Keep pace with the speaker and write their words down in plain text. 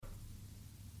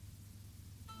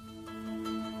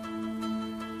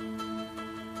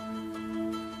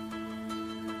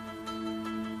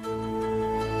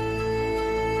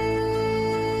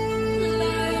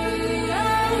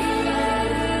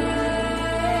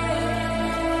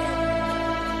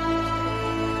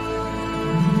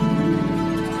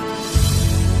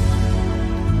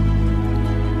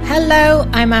Hello,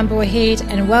 I'm Amber Wahid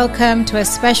and welcome to a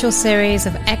special series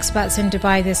of expats in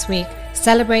Dubai this week,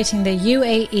 celebrating the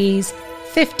UAE's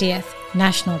 50th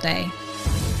National Day.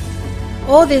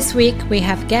 All this week we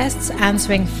have guests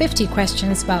answering 50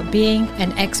 questions about being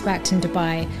an expat in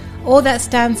Dubai. All that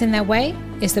stands in their way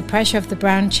is the pressure of the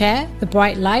brown chair, the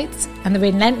bright lights and the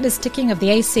relentless ticking of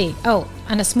the AC. Oh,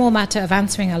 and a small matter of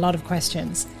answering a lot of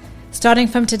questions. Starting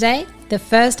from today, the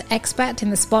first expat in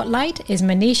the spotlight is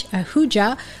Manish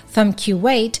Ahuja from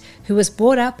Kuwait, who was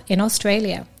brought up in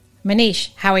Australia. Manish,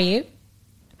 how are you?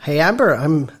 Hey Amber,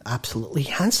 I'm absolutely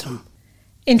handsome.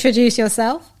 Introduce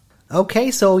yourself.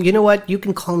 Okay, so you know what? You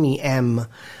can call me M.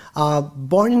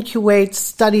 Born in Kuwait,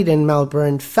 studied in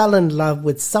Melbourne, fell in love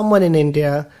with someone in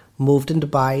India, moved in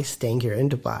Dubai, staying here in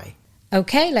Dubai.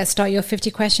 Okay, let's start your 50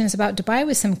 questions about Dubai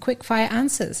with some quick fire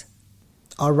answers.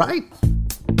 All right.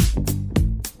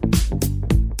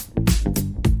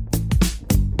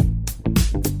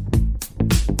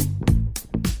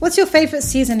 What's your favorite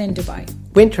season in Dubai?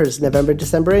 Winters, November,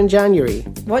 December, and January.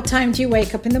 What time do you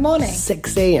wake up in the morning?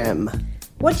 6 a.m.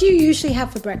 What do you usually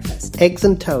have for breakfast? Eggs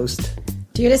and toast.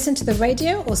 Do you listen to the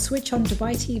radio or switch on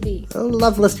Dubai TV? I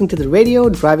love listening to the radio,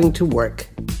 driving to work.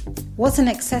 What's an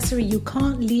accessory you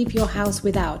can't leave your house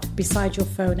without, besides your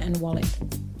phone and wallet?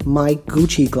 My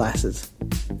Gucci glasses.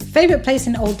 Favorite place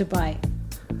in Old Dubai?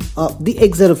 The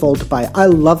exit of Old Dubai. I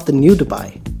love the new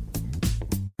Dubai.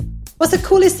 What's the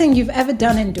coolest thing you've ever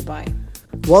done in Dubai?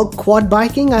 Well, quad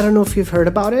biking, I don't know if you've heard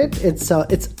about it. It's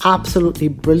absolutely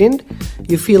brilliant.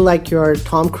 You feel like you're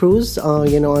Tom Cruise,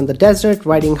 on the desert,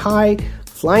 riding high,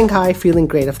 flying high, feeling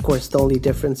great. Of course, the only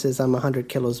difference is I'm 100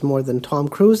 kilos more than Tom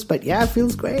Cruise, but yeah, it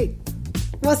feels great.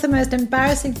 What's the most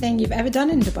embarrassing thing you've ever done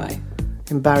in Dubai?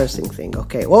 Embarrassing thing.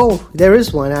 Okay. Oh, there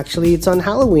is one actually. It's on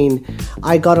Halloween.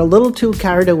 I got a little too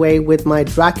carried away with my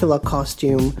Dracula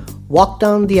costume, walked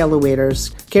down the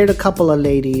elevators, scared a couple of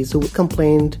ladies who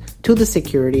complained to the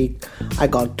security. I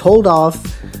got told off.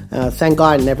 Thank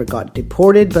God I never got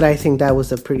deported, but I think that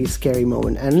was a pretty scary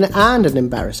moment and an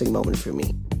embarrassing moment for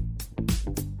me.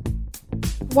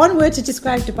 One word to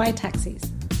describe Dubai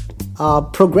taxis.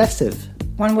 Progressive.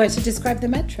 One word to describe the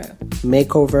metro.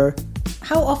 Makeover.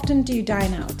 How often do you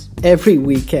dine out? Every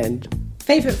weekend.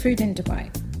 Favorite food in Dubai?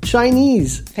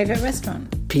 Chinese. Favorite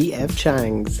restaurant? P.F.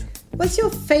 Chang's. What's your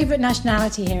favorite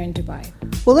nationality here in Dubai?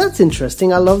 Well, that's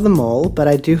interesting. I love them all, but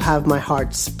I do have my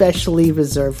heart specially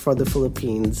reserved for the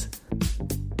Philippines.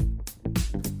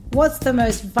 What's the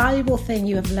most valuable thing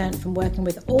you have learned from working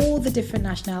with all the different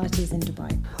nationalities in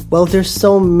Dubai? Well, there's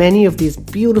so many of these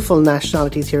beautiful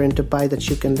nationalities here in Dubai that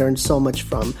you can learn so much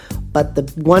from. But the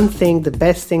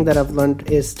best thing that I've learned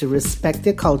is to respect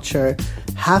their culture,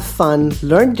 have fun,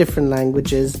 learn different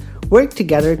languages, work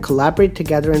together, collaborate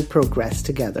together, and progress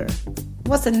together.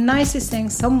 What's the nicest thing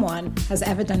someone has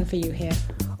ever done for you here?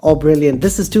 Oh, brilliant.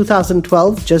 This is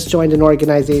 2012. Just joined an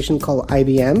organization called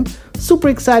IBM. Super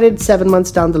excited, 7 months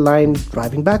down the line,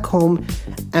 driving back home,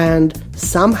 and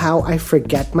somehow I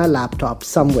forget my laptop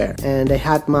somewhere. And I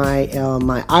had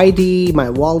my ID, my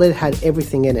wallet, had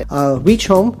everything in it. Reach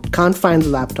home, can't find the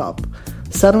laptop.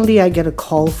 Suddenly I get a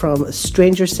call from a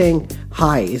stranger saying,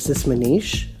 "Hi, is this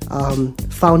Manish?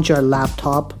 Found your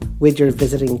laptop with your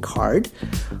visiting card."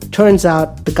 Turns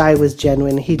out the guy was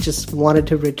genuine. He just wanted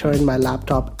to return my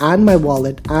laptop and my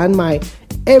wallet and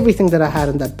everything that I had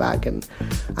in that bag, and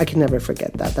I can never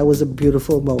forget that. That was a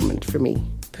beautiful moment for me.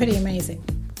 Pretty amazing.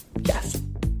 Yes.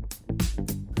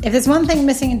 If there's one thing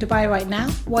missing in Dubai right now,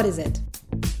 what is it?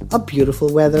 A beautiful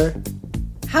weather.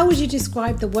 How would you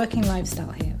describe the working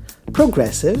lifestyle here?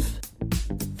 Progressive.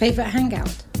 Favorite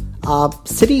hangout?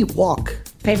 City walk.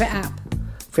 Favorite app?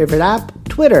 Favorite app?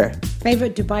 Twitter.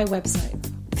 Favorite Dubai website?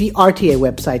 The RTA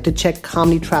website to check how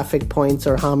many traffic points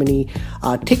or how many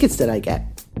tickets that I get.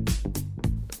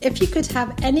 If you could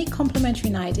have any complimentary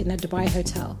night in a Dubai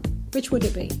hotel, which would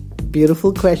it be?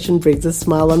 Beautiful question, brings a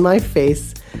smile on my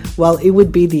face. Well, it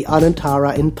would be the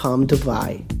Anantara in Palm,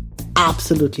 Dubai.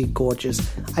 Absolutely gorgeous.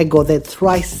 I go there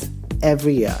thrice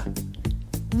every year.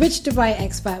 Which Dubai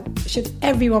expat should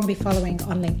everyone be following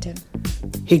on LinkedIn?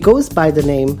 He goes by the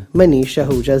name Manish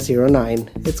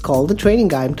Ahuja09. It's called the training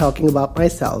guy. I'm talking about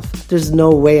myself. There's no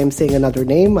way I'm saying another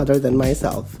name other than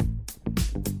myself.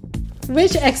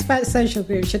 Which expat social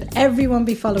group should everyone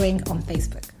be following on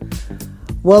Facebook?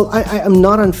 Well, I am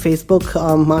not on Facebook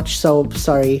much, so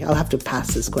sorry. I'll have to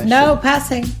pass this question. No,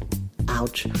 passing.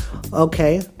 Ouch.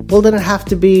 Okay. Well, then it have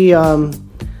to be,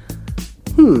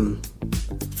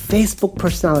 Facebook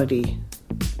personality.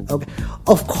 Okay.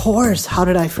 Of course, how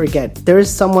did I forget? There is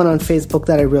someone on Facebook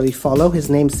that I really follow. His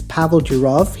name's Pavel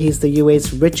Durov. He's the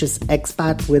UAE's richest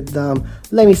expat with,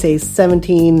 let me say,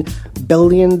 $17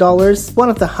 billion. One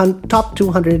of the top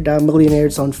 200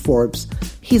 millionaires on Forbes.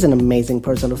 He's an amazing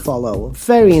person to follow.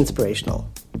 Very inspirational.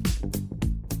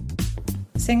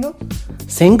 Single?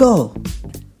 Single.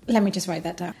 Let me just write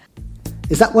that down.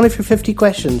 Is that one of your 50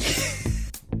 questions?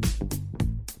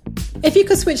 If you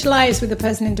could switch lives with a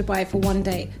person in Dubai for one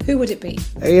day, who would it be?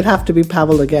 It'd have to be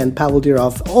Pavel again, Pavel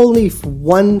Durov. Only for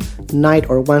one night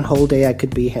or one whole day I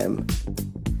could be him.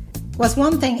 What's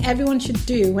one thing everyone should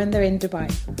do when they're in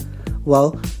Dubai?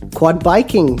 Well, quad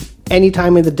biking.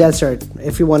 Anytime in the desert.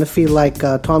 If you want to feel like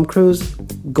Tom Cruise,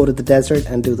 go to the desert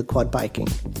and do the quad biking.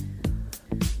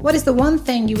 What is the one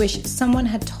thing you wish someone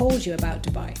had told you about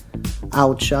Dubai?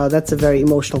 Ouch, that's a very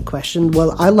emotional question.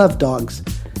 Well, I love dogs.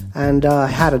 And I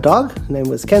had a dog. His name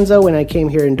was Kenzo. When I came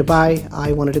here in Dubai,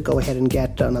 I wanted to go ahead and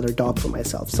get another dog for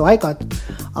myself. So I got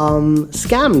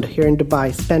scammed here in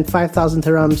Dubai. Spent 5,000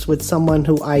 dirhams with someone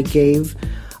who I gave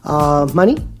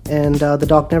money. And the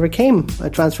dog never came. I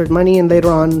transferred money and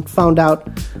later on found out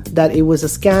that it was a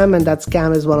scam. And that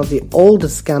scam is one of the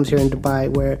oldest scams here in Dubai,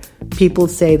 where people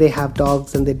say they have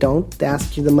dogs and they don't. They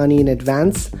ask you the money in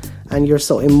advance. And you're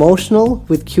so emotional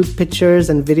with cute pictures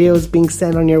and videos being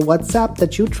sent on your WhatsApp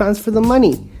that you transfer the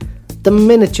money. The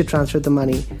minute you transfer the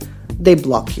money, they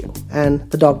block you and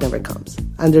the dog never comes.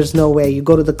 And there's no way. You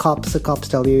go to the cops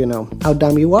tell you, how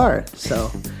dumb you are.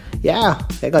 So, yeah,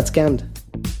 I got scammed.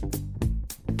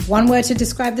 One word to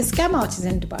describe the scam artists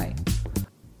in Dubai.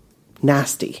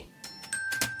 Nasty.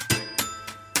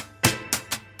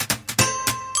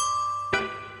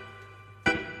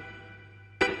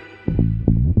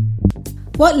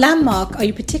 What landmark are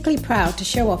you particularly proud to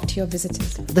show off to your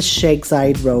visitors? The Sheikh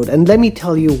Zayed Road. And let me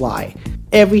tell you why.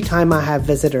 Every time I have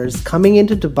visitors coming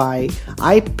into Dubai,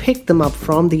 I pick them up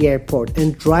from the airport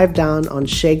and drive down on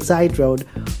Sheikh Zayed Road,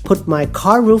 put my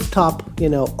car rooftop,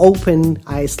 open,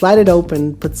 I slide it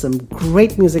open, put some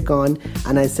great music on,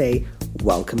 and I say,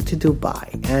 welcome to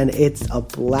Dubai. And it's a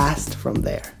blast from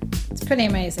there. It's pretty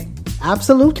amazing.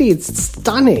 Absolutely, it's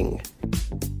stunning.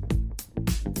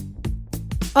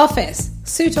 Office,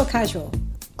 suit or casual?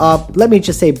 Let me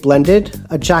just say blended.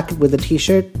 A jacket with a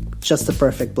t-shirt, just the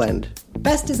perfect blend.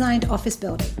 Best designed office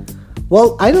building?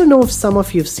 Well, I don't know if some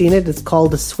of you have seen it. It's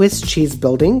called the Swiss Cheese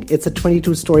Building. It's a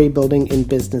 22-story building in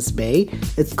Business Bay.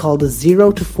 It's called the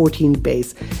 0 to 14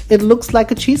 base. It looks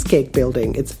like a cheesecake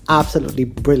building. It's absolutely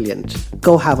brilliant.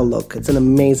 Go have a look. It's an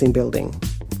amazing building.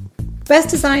 Best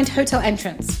designed hotel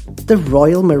entrance? The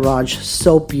Royal Mirage,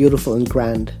 so beautiful and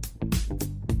grand.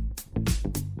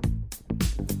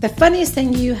 The funniest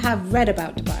thing you have read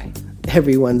about Dubai?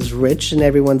 Everyone's rich and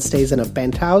everyone stays in a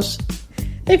penthouse.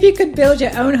 If you could build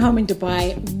your own home in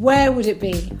Dubai, where would it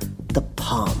be? The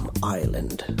Palm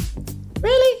Island.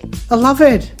 Really? I love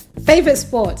it. Favorite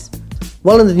sport?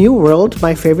 Well, in the new world,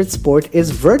 my favorite sport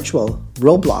is virtual,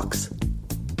 Roblox.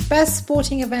 Best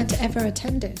sporting event ever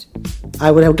attended? I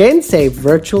would again say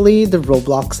virtually the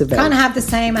Roblox event. Can't have the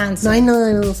same answer. I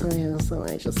know, so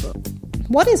I just thought.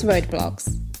 What is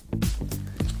Roblox?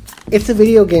 It's a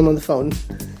video game on the phone.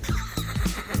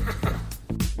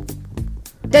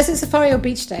 Desert safari or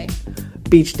beach day?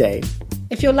 Beach day.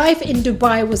 If your life in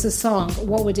Dubai was a song,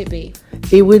 what would it be?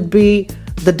 It would be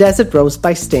The Desert Rose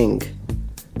by Sting.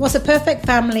 What's a perfect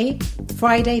family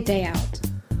Friday day out?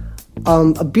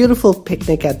 A beautiful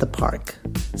picnic at the park.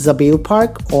 Zabil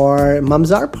Park or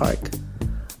Mamzar Park.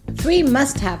 3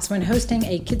 must-haves when hosting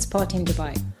a kids' party in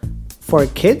Dubai. For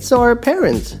kids or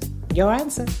parents? Your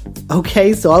answer.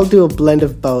 Okay, so I'll do a blend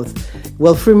of both.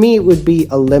 Well, for me, it would be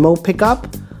a limo pickup,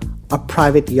 a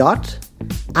private yacht,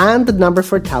 and the number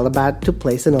for Talabat to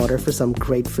place an order for some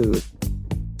great food.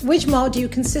 Which mall do you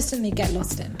consistently get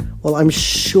lost in? Well, I'm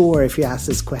sure if you ask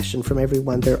this question from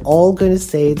everyone, they're all going to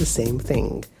say the same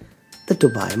thing. The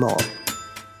Dubai Mall.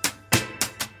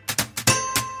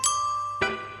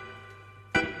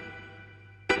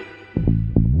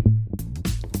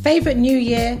 Favorite New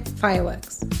Year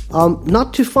fireworks?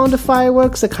 Not too fond of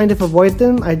fireworks. I kind of avoid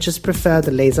them. I just prefer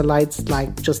the laser lights,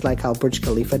 just like how Burj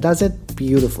Khalifa does it.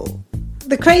 Beautiful.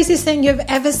 The craziest thing you've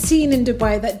ever seen in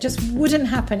Dubai that just wouldn't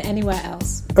happen anywhere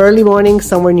else? Early morning,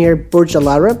 somewhere near Burj Al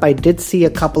Arab, I did see a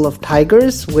couple of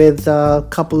tigers with a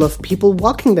couple of people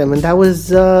walking them, and that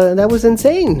was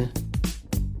insane.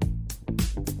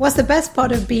 What's the best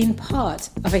part of being part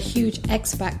of a huge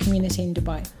expat community in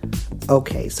Dubai?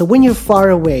 Okay, so when you're far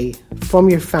away from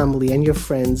your family and your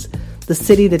friends, the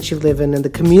city that you live in and the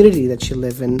community that you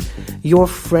live in, your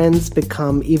friends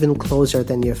become even closer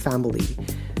than your family.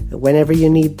 Whenever you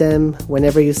need them,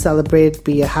 whenever you celebrate,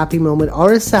 be a happy moment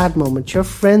or a sad moment, your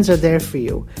friends are there for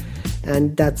you.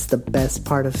 And that's the best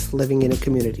part of living in a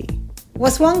community.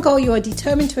 What's one goal you are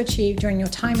determined to achieve during your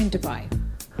time in Dubai?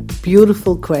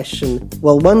 Beautiful question.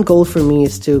 Well, one goal for me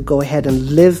is to go ahead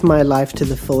and live my life to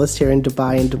the fullest here in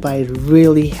Dubai. And Dubai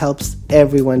really helps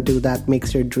everyone do that,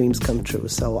 makes your dreams come true.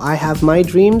 So I have my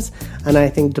dreams, and I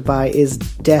think Dubai is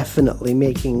definitely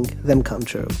making them come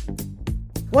true.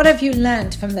 What have you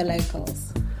learned from the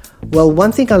locals? Well,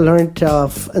 one thing I learned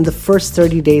in the first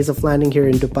 30 days of landing here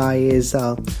in Dubai is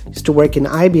I used to work in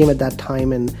IBM at that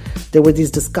time, and there were these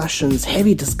discussions,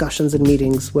 heavy discussions and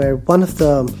meetings where one of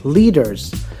the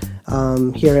leaders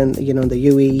here in the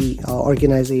UAE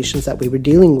organizations that we were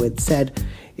dealing with said,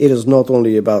 it is not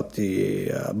only about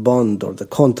the bond or the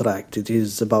contract, it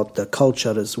is about the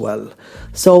culture as well.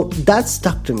 So that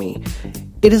stuck to me.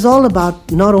 It is all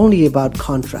about, not only about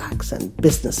contracts and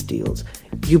business deals.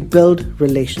 You build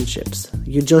relationships.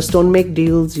 You just don't make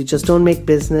deals, you just don't make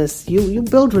business. You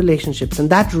build relationships,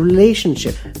 and that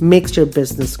relationship makes your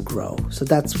business grow. So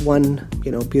that's one,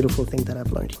 beautiful thing that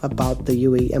I've learned about the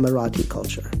UAE Emirati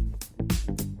culture.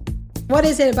 What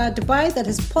is it about Dubai that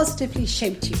has positively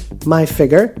shaped you? My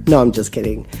figure? No, I'm just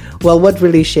kidding. Well, what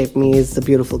really shaped me is the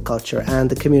beautiful culture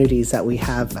and the communities that we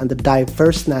have and the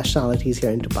diverse nationalities here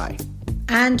in Dubai.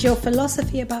 And your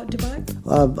philosophy about Dubai?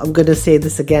 I'm going to say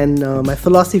this again. My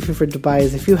philosophy for Dubai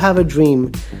is, if you have a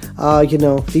dream,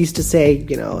 they used to say,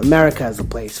 America is a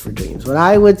place for dreams. But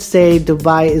I would say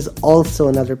Dubai is also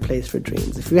another place for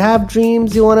dreams. If you have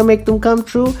dreams, you want to make them come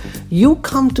true, you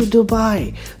come to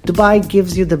Dubai. Dubai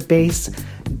gives you the base,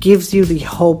 gives you the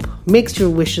hope, makes your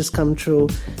wishes come true.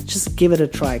 Just give it a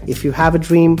try. If you have a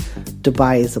dream,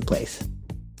 Dubai is the place.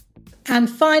 And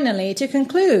finally, to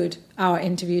conclude our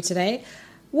interview today,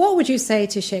 what would you say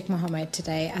to Sheikh Mohammed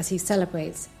today as he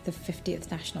celebrates the 50th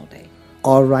National Day?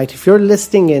 All right, if you're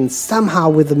listening in somehow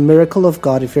with the miracle of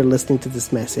God, if you're listening to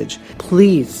this message,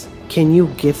 please, can you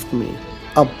gift me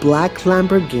a black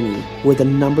Lamborghini with a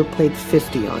number plate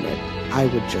 50 on it? I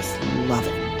would just love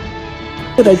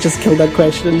it. Did I just kill that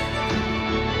question?